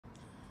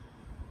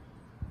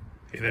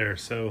Hey there,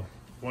 so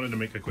wanted to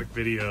make a quick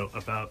video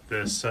about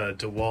this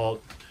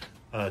DeWalt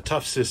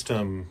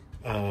ToughSystem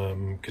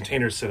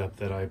container setup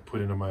that I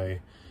put into my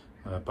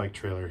bike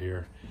trailer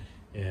here,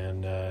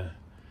 and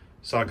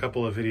saw a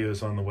couple of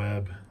videos on the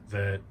web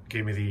that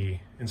gave me the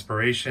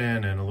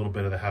inspiration and a little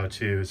bit of the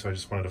how-to, so I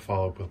just wanted to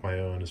follow up with my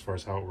own as far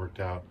as how it worked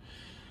out.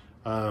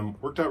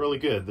 Worked out really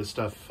good. This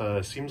stuff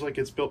seems like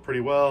it's built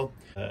pretty well,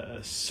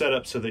 set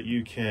up so that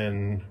you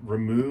can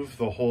remove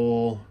the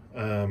whole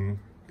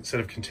set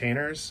of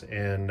containers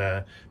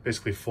and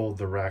basically fold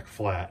the rack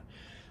flat.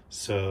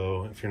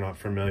 So if you're not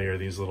familiar,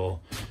 these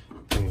little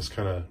things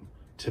kind of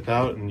tip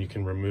out and you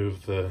can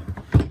remove the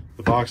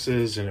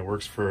boxes, and it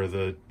works for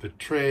the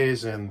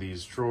trays and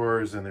these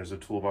drawers, and there's a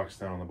toolbox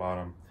down on the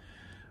bottom.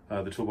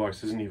 The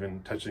toolbox isn't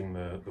even touching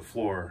the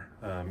floor,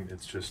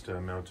 it's just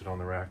mounted on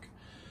the rack.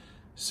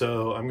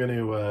 So I'm going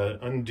to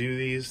undo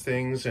these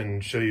things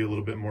and show you a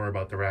little bit more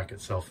about the rack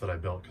itself that I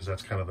built, because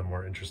that's kind of the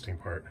more interesting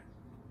part.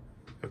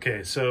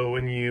 Okay, so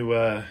when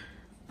you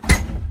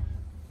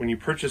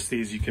purchase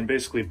these, you can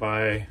basically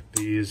buy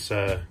these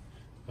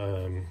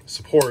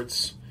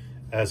supports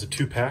as a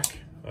 2-pack.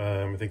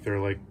 I think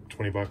they're like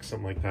 20 bucks,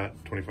 something like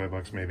that, 25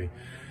 bucks maybe.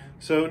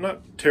 So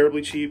not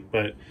terribly cheap,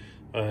 but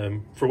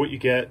for what you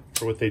get,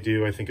 for what they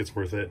do, I think it's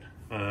worth it.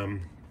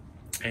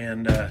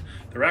 And the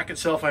rack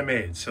itself I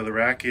made. So the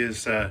rack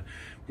is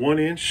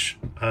 1-inch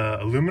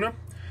aluminum,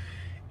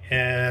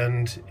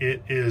 and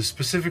it is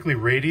specifically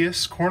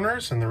radius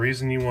corners, and the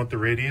reason you want the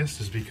radius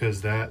is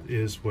because that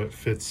is what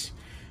fits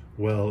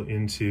well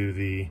into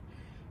the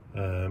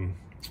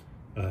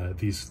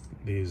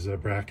these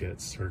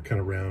brackets are kind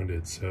of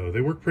rounded, so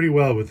they work pretty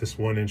well with this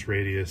 1-inch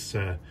radius.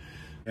 So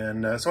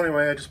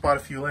anyway, I just bought a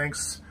few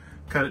lengths,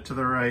 cut it to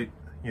the right,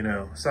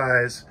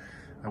 size.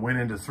 I went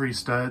into 3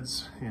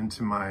 studs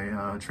into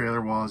my trailer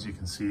walls. You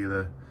can see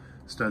the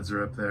studs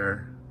are up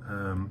there,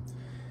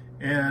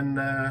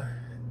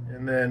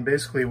 and then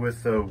basically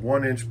with the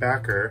 1-inch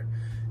backer,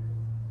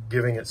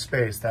 giving it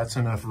space, that's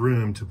enough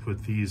room to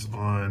put these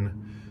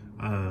on,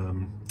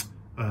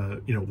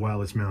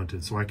 while it's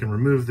mounted. So I can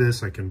remove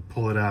this, I can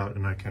pull it out,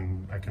 and I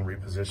can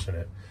reposition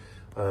it.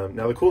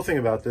 Now the cool thing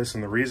about this,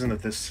 and the reason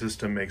that this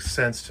system makes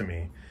sense to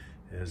me,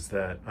 is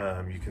that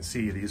you can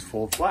see these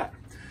fold flat.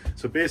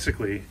 So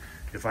basically,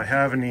 if I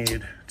have a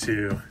need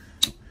to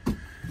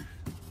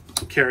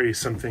carry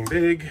something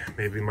big,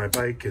 maybe my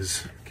bike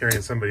is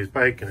carrying somebody's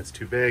bike and it's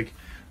too big,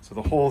 so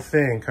the whole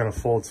thing kind of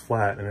folds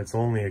flat, and it's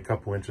only a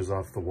couple inches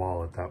off the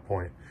wall at that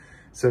point.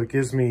 So it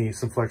gives me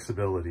some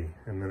flexibility.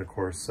 And then of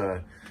course,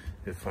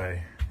 if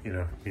I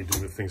need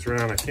to move things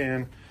around, I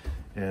can.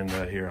 And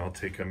here, I'll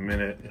take a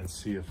minute and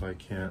see if I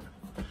can't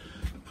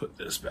put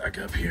this back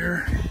up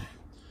here.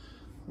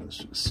 Let's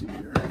just see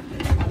here.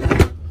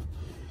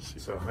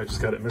 So I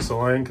just got it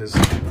misaligned because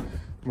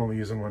I'm only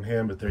using one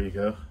hand, but there you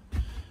go.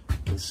 You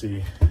can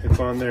see it's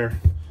on there.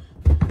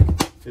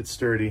 It's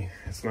sturdy.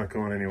 It's not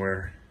going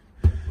anywhere.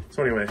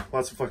 So anyway,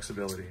 lots of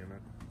flexibility in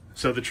it.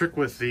 So the trick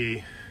with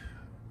the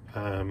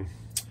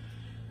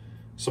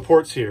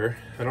supports here,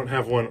 I don't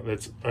have one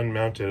that's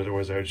unmounted,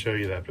 otherwise I would show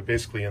you that, but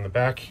basically in the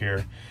back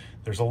here,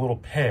 there's a little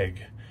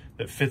peg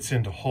that fits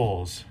into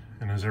holes.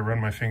 And as I run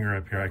my finger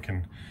up here, I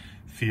can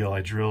feel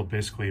I drilled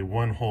basically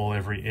 1 hole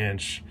every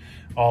inch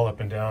all up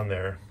and down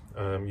there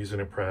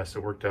using a press.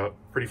 It worked out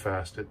pretty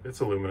fast.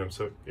 It's aluminum,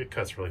 so it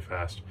cuts really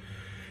fast.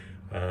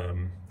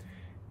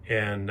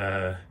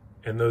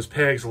 And those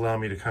pegs allow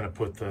me to kind of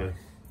put the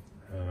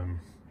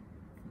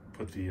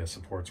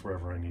supports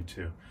wherever I need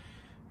to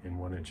in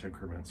 1-inch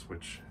increments,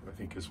 which I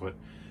think is what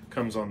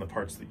comes on the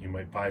parts that you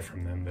might buy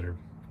from them that are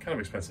kind of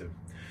expensive.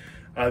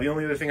 The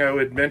only other thing I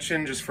would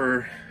mention, just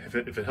for if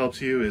it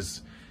helps you,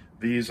 is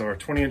these are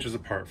 20 inches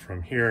apart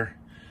from here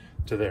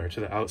to there, to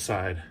the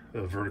outside.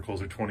 The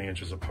verticals are 20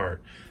 inches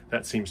apart.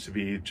 That seems to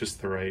be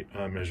just the right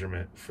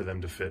measurement for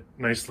them to fit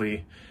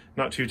nicely.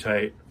 Not too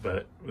tight,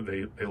 but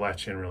they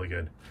latch in really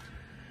good.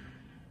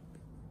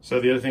 So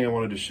the other thing I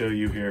wanted to show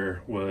you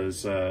here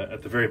was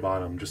at the very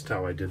bottom, just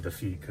how I did the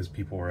feet, because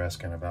people were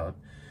asking about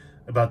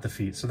the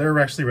feet. So they're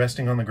actually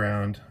resting on the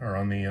ground, or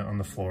on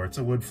the floor. It's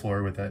a wood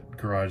floor with that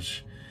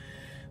garage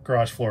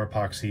floor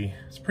epoxy.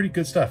 It's pretty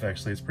good stuff,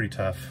 actually. It's pretty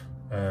tough.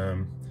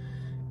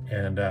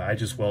 And I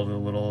just welded a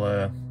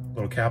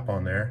little cap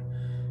on there.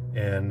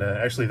 And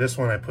actually this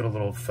one I put a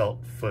little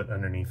felt foot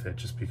underneath it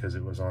just because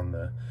it was on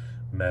the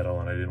metal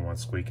and I didn't want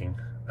squeaking.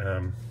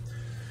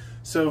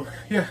 So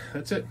yeah,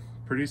 that's it.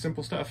 Pretty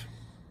simple stuff.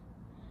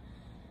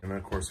 And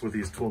of course, with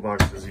these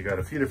toolboxes, you got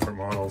a few different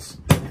models.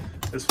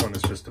 This one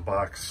is just a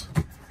box.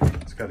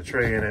 It's got a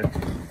tray in it,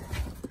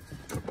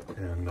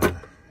 and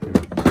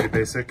pretty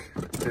basic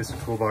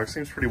toolbox.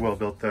 Seems pretty well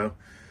built though.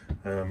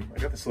 I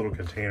got this little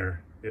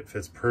container. It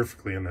fits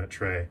perfectly in that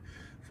tray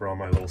for all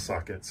my little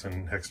sockets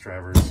and hex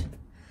drivers.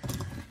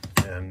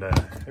 And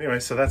anyway,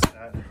 so that's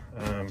that.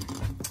 In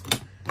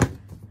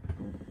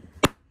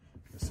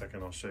a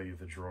second, I'll show you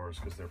the drawers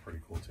because they're pretty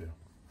cool too.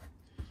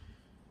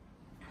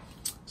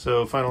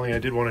 So finally, I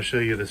did want to show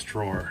you this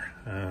drawer.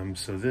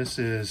 So this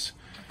is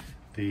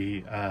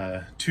the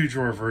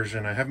 2-drawer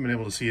version. I haven't been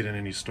able to see it in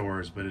any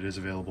stores, but it is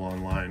available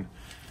online.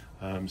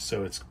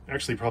 So it's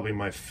actually probably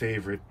my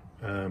favorite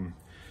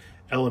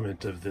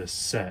element of this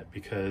set,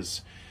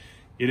 because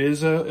it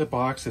is a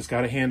box. It's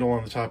got a handle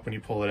on the top when you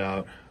pull it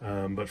out,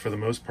 but for the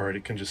most part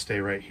it can just stay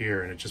right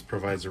here, and it just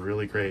provides a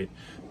really great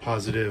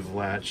positive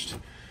latched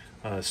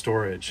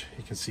storage.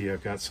 You can see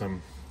I've got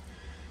some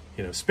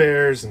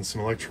spares and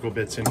some electrical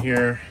bits in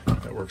here.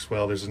 That works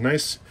well. There's a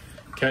nice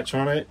catch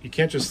on it. You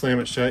can't just slam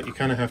it shut. You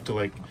kind of have to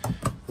like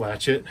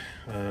latch it.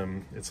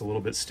 It's a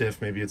little bit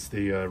stiff. Maybe it's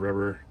the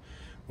rubber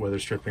weather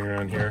stripping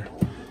around here,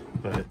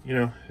 but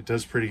it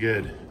does pretty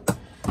good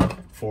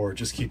for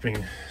just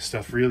keeping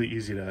stuff really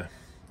easy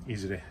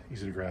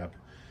to grab.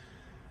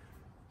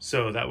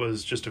 So that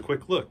was just a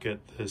quick look at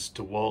this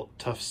DeWalt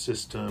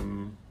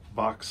ToughSystem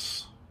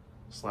box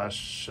 /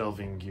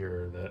 shelving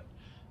gear that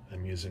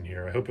I'm using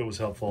here. I hope it was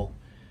helpful.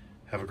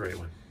 Have a great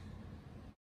one.